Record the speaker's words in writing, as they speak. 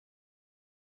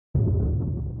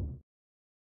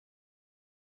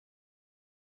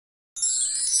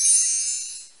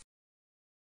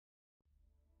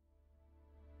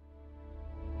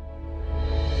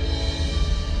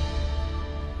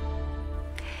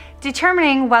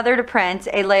Determining whether to print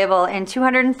a label in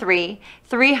 203,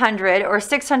 300, or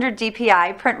 600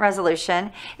 dpi print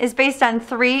resolution is based on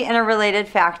three interrelated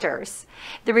factors: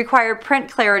 the required print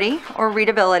clarity or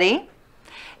readability,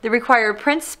 the required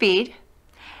print speed,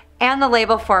 and the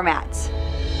label format.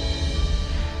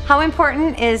 How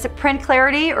important is print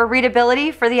clarity or readability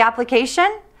for the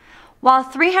application? While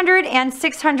 300 and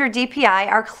 600 dpi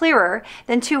are clearer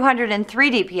than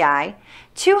 203 dpi,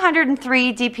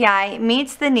 203 dpi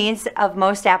meets the needs of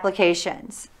most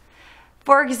applications.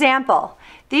 For example,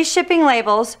 these shipping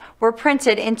labels were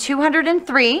printed in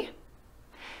 203,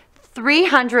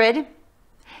 300,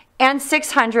 and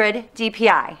 600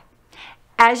 dpi.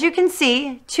 As you can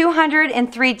see,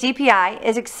 203 dpi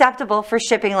is acceptable for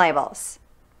shipping labels.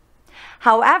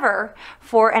 However,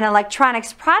 for an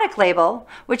electronics product label,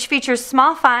 which features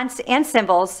small fonts and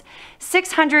symbols,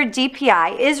 600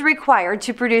 dpi is required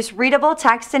to produce readable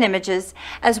text and images,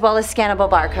 as well as scannable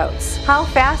barcodes. How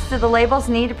fast do the labels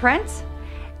need to print?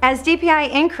 As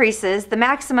dpi increases, the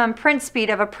maximum print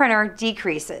speed of a printer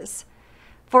decreases.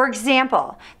 For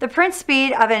example, the print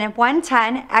speed of a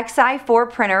 110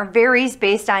 Xi4 printer varies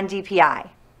based on dpi.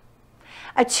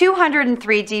 A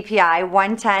 203 dpi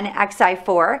 110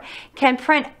 Xi4 can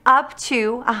print up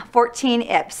to 14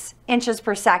 IPS, inches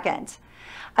per second.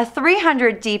 A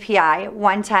 300 dpi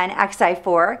 110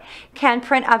 Xi4 can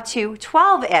print up to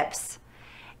 12 IPS.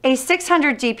 A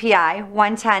 600 dpi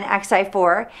 110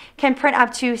 Xi4 can print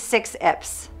up to 6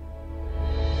 IPS.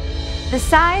 The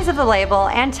size of the label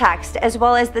and text, as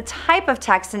well as the type of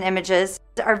text and images,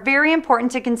 are very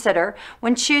important to consider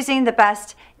when choosing the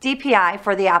best dpi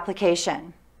for the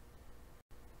application.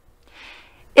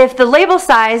 If the label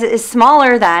size is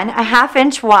smaller than a ½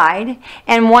 inch wide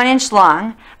and 1 inch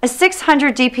long, a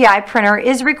 600 dpi printer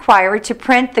is required to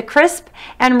print the crisp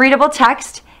and readable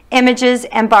text, images,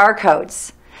 and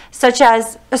barcodes, such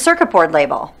as a circuit board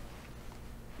label.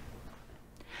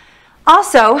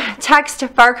 Also, text,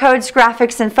 barcodes,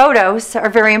 graphics, and photos are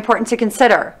very important to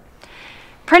consider.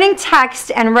 Printing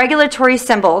text and regulatory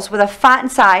symbols with a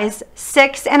font size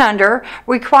 6 and under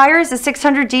requires a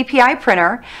 600 dpi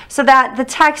printer so that the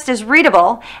text is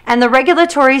readable and the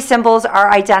regulatory symbols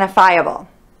are identifiable.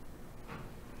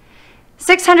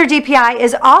 600 dpi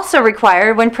is also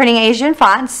required when printing Asian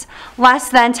fonts less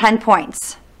than 10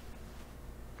 points.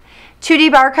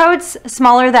 2D barcodes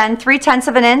smaller than 3/10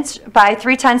 of an inch by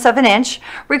 3/10 of an inch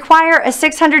require a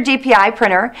 600 dpi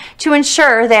printer to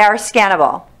ensure they are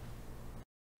scannable.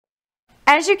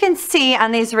 As you can see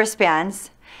on these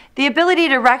wristbands, the ability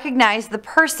to recognize the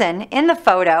person in the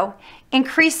photo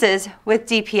increases with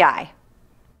dpi.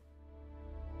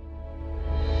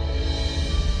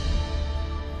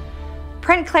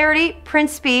 Print clarity,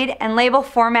 print speed, and label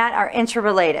format are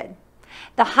interrelated.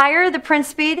 The higher the print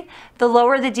speed, the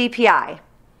lower the dpi.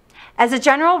 As a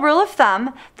general rule of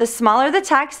thumb, the smaller the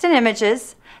text and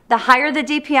images, the higher the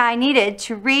dpi needed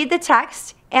to read the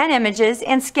text and images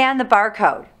and scan the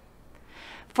barcode.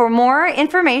 For more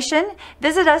information,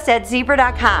 visit us at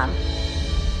zebra.com.